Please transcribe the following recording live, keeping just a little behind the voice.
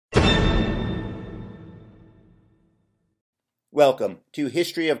Welcome to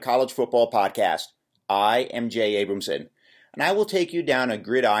History of College Football Podcast. I am Jay Abramson, and I will take you down a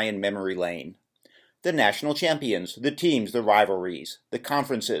gridiron memory lane. The national champions, the teams, the rivalries, the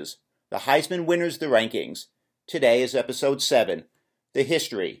conferences, the Heisman winners, the rankings. Today is episode 7, the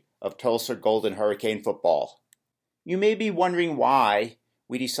history of Tulsa Golden Hurricane football. You may be wondering why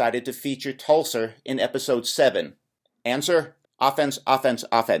we decided to feature Tulsa in episode 7. Answer: offense, offense,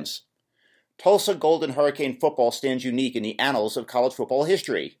 offense. Tulsa Golden Hurricane football stands unique in the annals of college football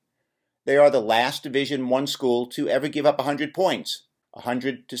history. They are the last Division I school to ever give up 100 points, a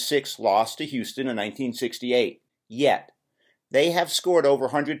 100-6 loss to Houston in 1968. Yet, they have scored over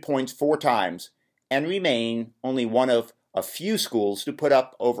 100 points 4 times and remain only one of a few schools to put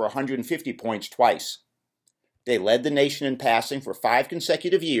up over 150 points twice. They led the nation in passing for 5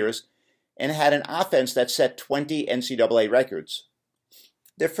 consecutive years and had an offense that set 20 NCAA records.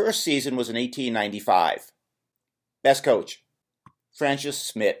 Their first season was in 1895. Best coach: Francis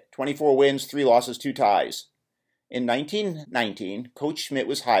Schmidt, 24 wins, 3 losses, 2 ties. In 1919, Coach Schmidt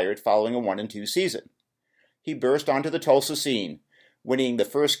was hired following a 1-2 season. He burst onto the Tulsa scene, winning the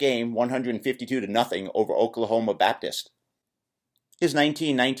first game 152-0 over Oklahoma Baptist. His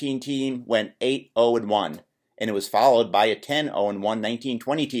 1919 team went 8-0-1, and it was followed by a 10-0-1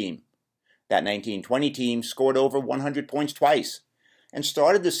 1920 team. That 1920 team scored over 100 points twice, and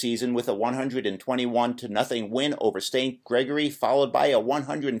started the season with a 121-0 win over St. Gregory, followed by a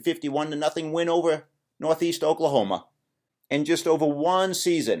 151-0 win over Northeast Oklahoma. In just over one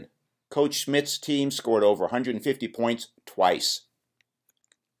season, Coach Schmidt's team scored over 150 points twice.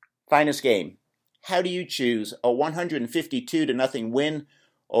 Finest game: how do you choose a 152-0 win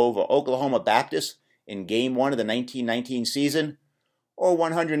over Oklahoma Baptist in Game 1 of the 1919 season, or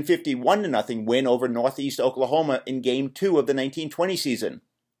 151-0 win over Northeast Oklahoma in Game 2 of the 1920 season?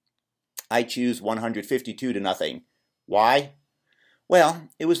 I choose 152-0. Why? Well,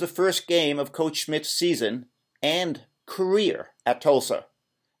 it was the first game of Coach Schmidt's season and career at Tulsa.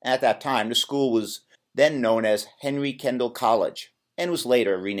 At that time, the school was then known as Henry Kendall College and was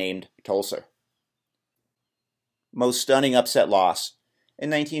later renamed Tulsa. Most stunning upset loss: in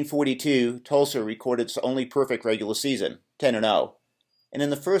 1942, Tulsa recorded its only perfect regular season, 10-0. And in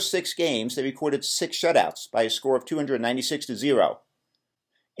the first 6 games, they recorded 6 shutouts by a score of 296-0.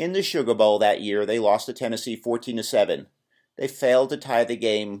 In the Sugar Bowl that year, they lost to Tennessee 14-7. They failed to tie the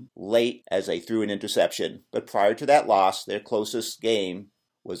game late as they threw an interception, but prior to that loss, their closest game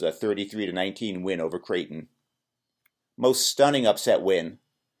was a 33-19 win over Creighton. Most stunning upset win: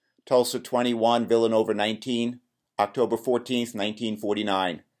 Tulsa 21, Villanova 19, October 14th,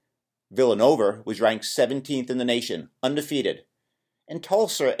 1949. Villanova was ranked 17th in the nation, undefeated, and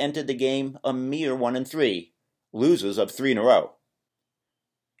Tulsa entered the game a mere 1-3, losers of 3 in a row.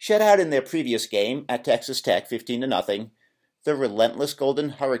 Shut out in their previous game at Texas Tech 15-0, the relentless Golden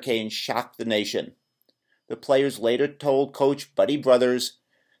Hurricanes shocked the nation. The players later told Coach Buddy Brothers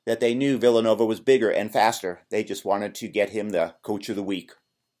that they knew Villanova was bigger and faster. They just wanted to get him the Coach of the Week.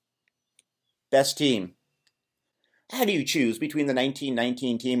 Best team: how do you choose between the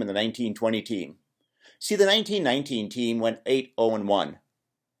 1919 team and the 1920 team? See, the 1919 team went 8-0-1.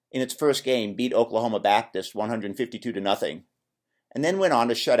 In its first game, beat Oklahoma Baptist 152-0, and then went on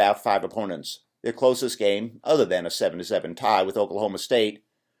to shut out 5 opponents. Their closest game, other than a 7-7 tie with Oklahoma State,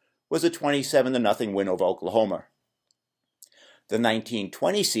 was a 27-0 win over Oklahoma. The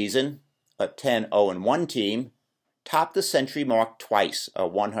 1920 season, a 10-0-1 team, topped the century mark twice, a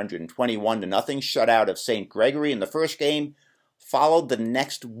 121-0 shutout of St. Gregory in the first game, followed the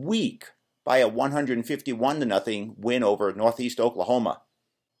next week by a 151-0 win over Northeast Oklahoma.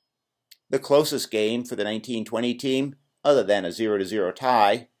 The closest game for the 1920 team, other than a 0-0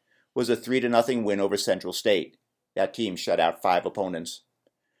 tie, was a 3-0 win over Central State. That team shut out 5 opponents.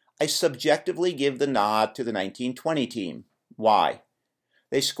 I subjectively give the nod to the 1920 team. Why?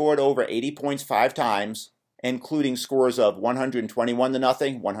 They scored over 80 points 5 times, including scores of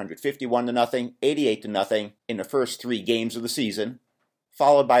 121-0, 151-0, 88-0 in the first 3 games of the season,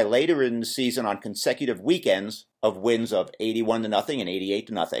 followed by later in the season on consecutive weekends of wins of 81-0 and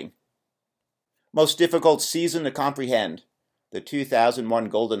 88-0. Most difficult season to comprehend: the 2001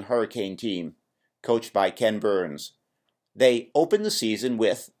 Golden Hurricane team, coached by Ken Burns. They opened the season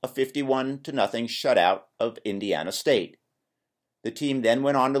with a 51-0 shutout of Indiana State. The team then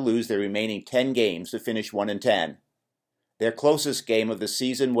went on to lose their remaining 10 games to finish 1-10. Their closest game of the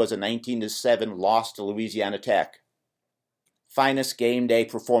season was a 19-7 loss to Louisiana Tech. Finest game day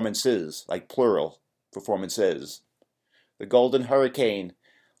performances, like plural performances: the Golden Hurricane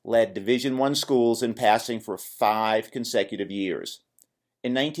led Division I schools in passing for 5 consecutive years.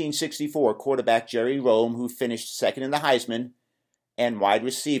 In 1964, quarterback Jerry Rome, who finished second in the Heisman, and wide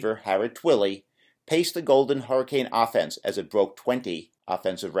receiver Harold Twilley paced the Golden Hurricane offense as it broke 20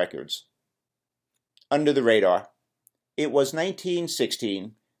 offensive records. Under the radar, it was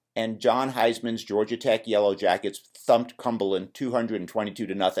 1916, and John Heisman's Georgia Tech Yellow Jackets thumped Cumberland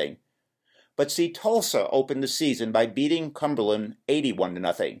 222-0. But see, Tulsa opened the season by beating Cumberland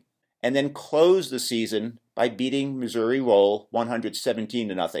 81-0, and then closed the season by beating Missouri Roll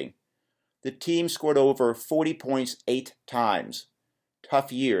 117-0. The team scored over 40 points 8 times.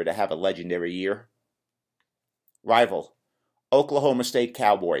 Tough year to have a legendary year. Rival, Oklahoma State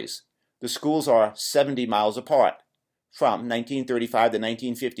Cowboys. The schools are 70 miles apart. From 1935 to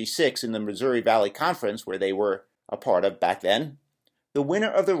 1956 in the Missouri Valley Conference, where they were a part of back then, the winner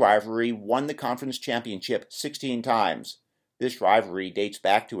of the rivalry won the conference championship 16 times. This rivalry dates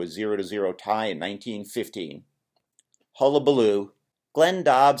back to a 0-0 tie in 1915. Hullabaloo. Glenn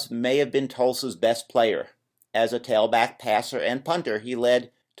Dobbs may have been Tulsa's best player. As a tailback, passer, and punter, he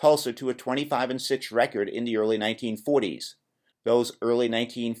led Tulsa to a 25-6 record in the early 1940s. Those early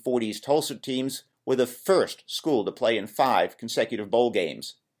 1940s Tulsa teams were the first school to play in 5 consecutive bowl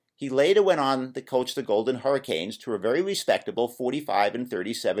games. He later went on to coach the Golden Hurricanes to a very respectable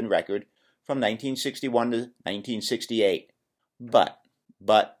 45-37 record from 1961 to 1968. But,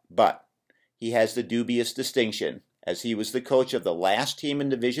 he has the dubious distinction, as he was the coach of the last team in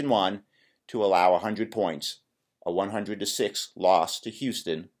Division I to allow 100 points, a 100-6 loss to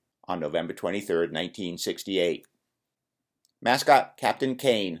Houston on November 23, 1968. Mascot, Captain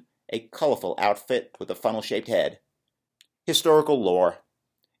Kane, a colorful outfit with a funnel-shaped head. Historical lore.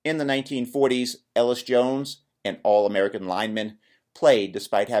 In the 1940s, Ellis Jones, an All-American lineman, played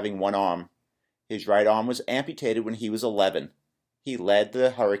despite having one arm. His right arm was amputated when he was 11. He led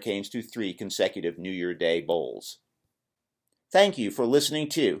the Hurricanes to 3 consecutive New Year Day bowls. Thank you for listening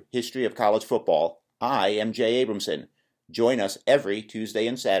to History of College Football. I am Jay Abramson. Join us every Tuesday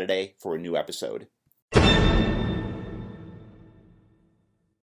and Saturday for a new episode.